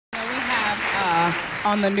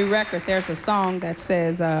On the new record, there's a song that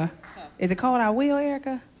says, is it called I Will,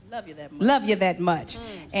 Erica? Love You That Much. Love You That Much.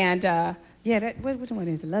 And yeah, which one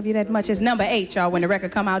is it? Love You That Much. It's number 8, y'all, when the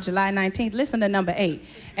record come out July 19th. Listen to number 8.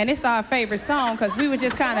 And it's our favorite song because we were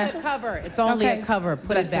just kind of... cover. It's only a cover.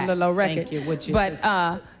 Put it back. The little record. Thank you. Would you but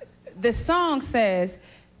the song says,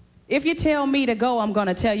 if you tell me to go, I'm going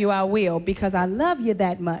to tell you I will because I love you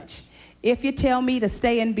that much. If you tell me to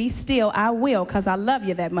stay and be still, I will, because I love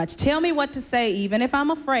you that much. Tell me what to say, even if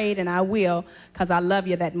I'm afraid, and I will, because I love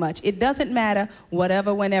you that much. It doesn't matter,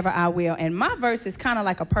 whatever, whenever, I will. And my verse is kind of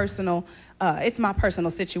like a personal, it's my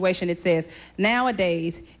personal situation. It says,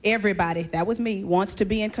 nowadays, everybody, that was me, wants to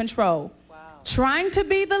be in control. Wow. Trying to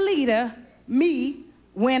be the leader, me,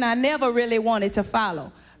 when I never really wanted to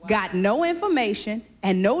follow. Wow. Got no information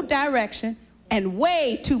and no direction and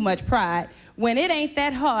way too much pride, when it ain't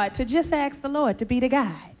that hard to just ask the Lord to be the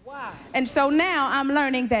guide. Wow. And so now I'm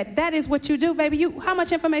learning that that is what you do, baby. How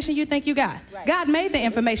much information you think you got? Right. God made the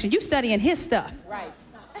information. You studying his stuff. Right.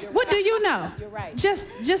 What do you know? You're right. Just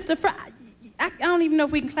I don't even know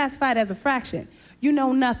if we can classify it as a fraction. You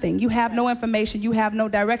know nothing. You have no information. You have no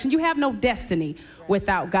direction. You have no destiny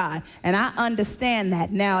without God. And I understand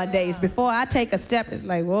that nowadays. Before I take a step, it's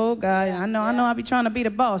like, whoa, God, I know I'll be trying to be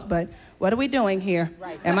the boss, but what are we doing here?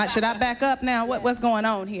 Right. Should I back up now? What's going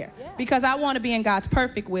on here? Yeah. Because I want to be in God's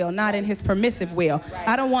perfect will, not in his permissive will. Right.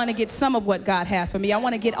 I don't want to get some of what God has for me. I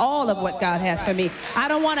want to get all of what God has for me. I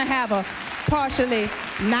don't want to have a partially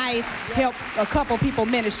nice, help a couple people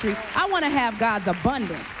ministry. I want to have God's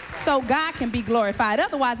abundance so God can be glorified.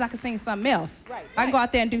 Otherwise, I can sing something else. Right. I can go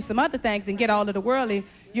out there and do some other things and get all of the worldly,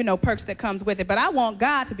 you know, perks that comes with it. But I want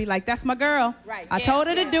God to be like, that's my girl. Right. I told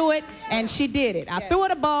her to do it, and she did it. I threw her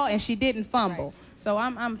the ball, and she didn't fumble. Right. So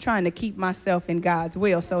I'm trying to keep myself in God's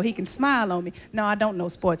will so he can smile on me. No, I don't know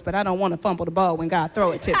sports, but I don't want to fumble the ball when God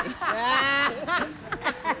throw it to me.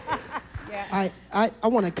 I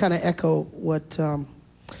want to kind of echo what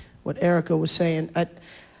Erica was saying.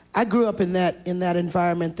 I grew up in that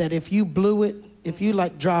environment that if you blew it, if you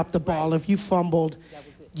like dropped the ball, if you fumbled,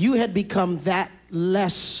 you had become that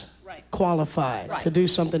less qualified to do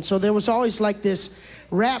something. So there was always like this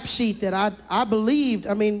rap sheet that I believed.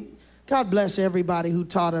 I mean, God bless everybody who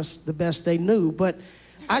taught us the best they knew, but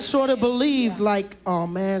I sort of believed like, oh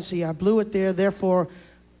man, see, I blew it there, therefore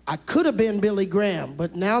I could have been Billy Graham,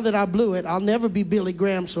 but now that I blew it, I'll never be Billy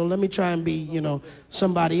Graham, so let me try and be, you know,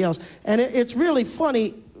 somebody else. And it's really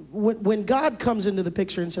funny when God comes into the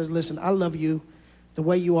picture and says, listen, I love you the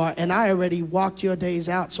way you are, and I already walked your days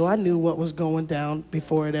out, so I knew what was going down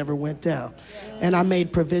before it ever went down, and I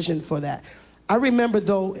made provision for that. I remember,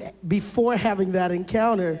 though, before having that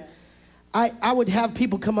encounter, I would have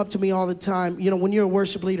people come up to me all the time. You know, when you're a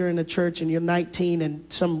worship leader in a church and you're 19 and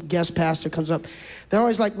some guest pastor comes up, they're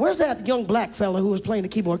always like, where's that young black fella who was playing the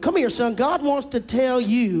keyboard? Come here, son, God wants to tell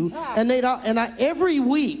you. And every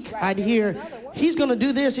week I'd hear, he's going to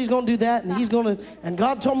do this, he's going to do that, and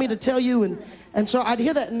God told me to tell you. And so I'd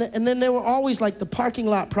hear that, and then there were always like the parking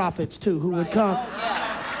lot prophets too, who would come.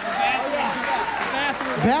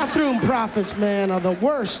 Bathroom prophets, man, are the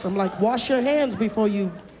worst. I'm like, wash your hands before you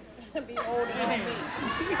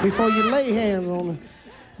lay hands on them.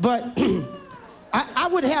 But I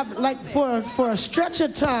would have, like, for a stretch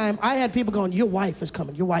of time, I had people going, your wife is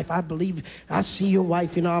coming. Your wife, I believe, I see your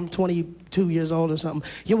wife. You know, I'm 22 years old or something.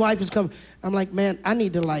 Your wife is coming. I'm like, man, I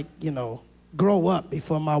need to, like, you know, grow up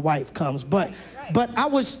before my wife comes. But I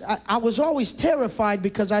was always terrified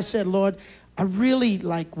because I said, Lord, I really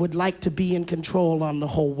would like to be in control on the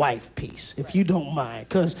whole wife piece, if you don't mind,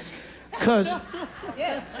 because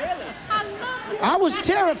yes, really. I was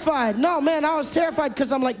terrified. No, man, I was terrified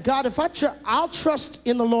because I'm like, God, if I'll trust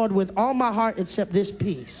in the Lord with all my heart except this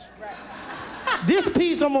piece. Right. This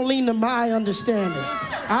piece I'm gonna lean to my understanding.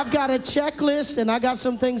 I've got a checklist and I got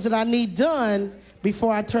some things that I need done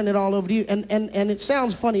before I turn it all over to you. And it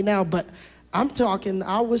sounds funny now, but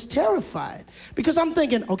I was terrified because I'm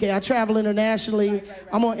thinking, okay, I travel internationally.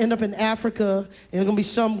 I'm gonna end up in Africa and there's gonna be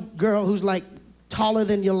some girl who's like taller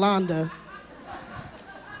than Yolanda,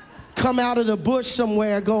 come out of the bush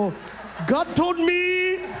somewhere, go, God told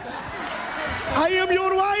me I am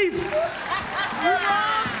your wife.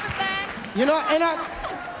 You know, and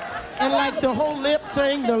like the whole lip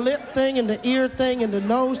thing and the ear thing and the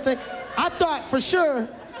nose thing, I thought for sure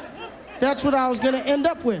that's what I was gonna end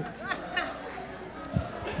up with.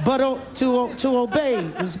 But to obey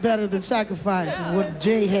is better than sacrifice, is what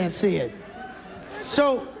Jay had said.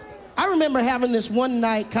 So I remember having this one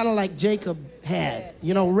night, kind of like Jacob had,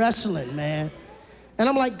 you know, wrestling, man. And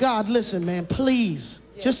I'm like, God, listen, man, please,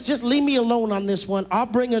 just leave me alone on this one. I'll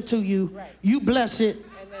bring her to you. You bless it,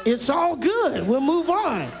 It's all good. We'll move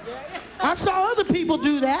on. I saw other people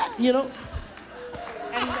do that, you know.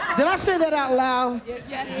 Did I say that out loud?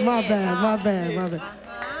 My bad.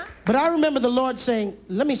 But I remember the Lord saying,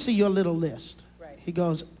 let me see your little list. He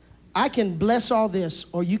goes, I can bless all this,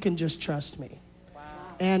 or you can just trust me.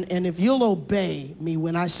 And if you'll obey me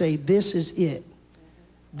when I say this is it,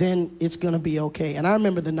 then it's going to be okay. And I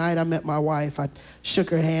remember the night I met my wife, I shook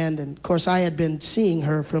her hand, and of course I had been seeing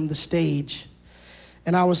her from the stage.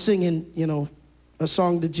 And I was singing, you know, a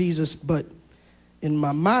song to Jesus, but in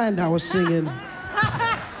my mind I was singing, Be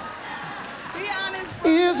honest.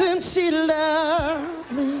 isn't she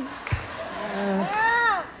lovely?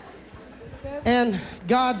 And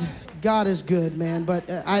God is good, man. But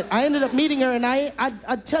I ended up meeting her, and I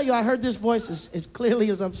tell you, I heard this voice as clearly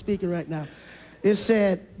as I'm speaking right now. It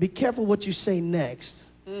said, be careful what you say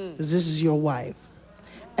next, because this is your wife.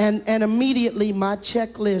 And immediately my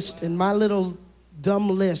checklist and my little dumb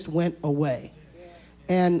list went away.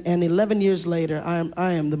 And 11 years later,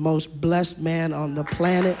 I am the most blessed man on the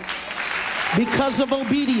planet because of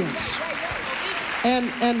obedience. And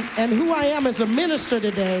who I am as a minister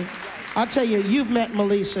today, I'll tell you, you've met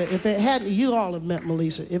Melissa. If it hadn't, you all have met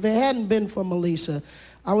Melissa. If it hadn't been for Melissa,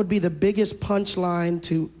 I would be the biggest punchline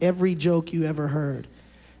to every joke you ever heard.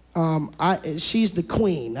 She's the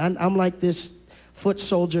queen. I'm like this foot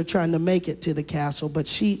soldier trying to make it to the castle, but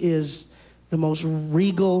she is the most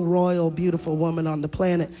regal, royal, beautiful woman on the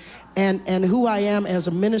planet. And who I am as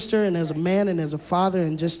a minister and as a man and as a father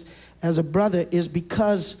and just as a brother is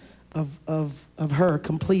because of her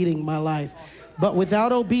completing my life. But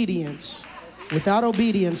without obedience, I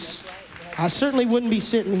certainly wouldn't be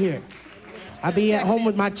sitting here. I'd be at home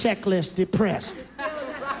with my checklist, depressed.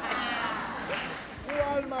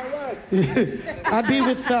 I'd be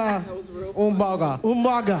with Umbaga.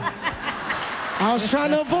 I was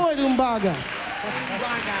trying to avoid Umbaga.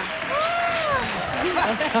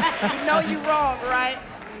 You know you're wrong, right?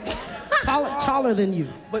 Taller than you.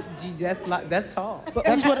 But gee, that's tall.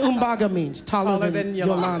 That's what Umbaga means, taller than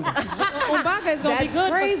Yolanda. Umbaga is going to be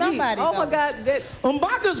good crazy. for somebody. Oh, my God.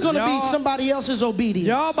 Umbaga's going to be somebody else's obedience.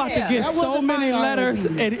 Y'all about to get That so wasn't many my letters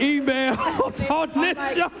obedience. and emails on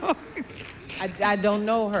this show. I don't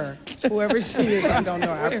know her. Whoever she is, I don't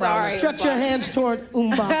know her. I'm sorry. Stretch your hands toward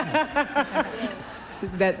Umbaga.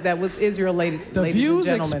 That was Israel, ladies. The ladies views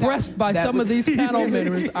and gentlemen. expressed by That some was- of these panel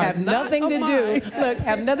members are have not nothing to of do. mine. Look,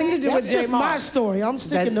 have nothing to do That's with just J. my Mark. story. I'm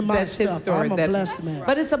sticking to my That's his stuff. story. I'm a blessed man.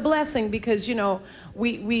 But it's a blessing because, you know,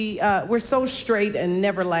 we're so straight and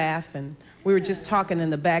never laugh. And we were just talking in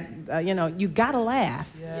the back, you know, you gotta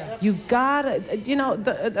laugh. Yes. You gotta, you know,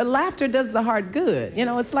 the laughter does the heart good. You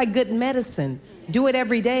know, it's like good medicine. Do it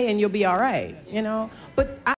every day and you'll be all right, you know. But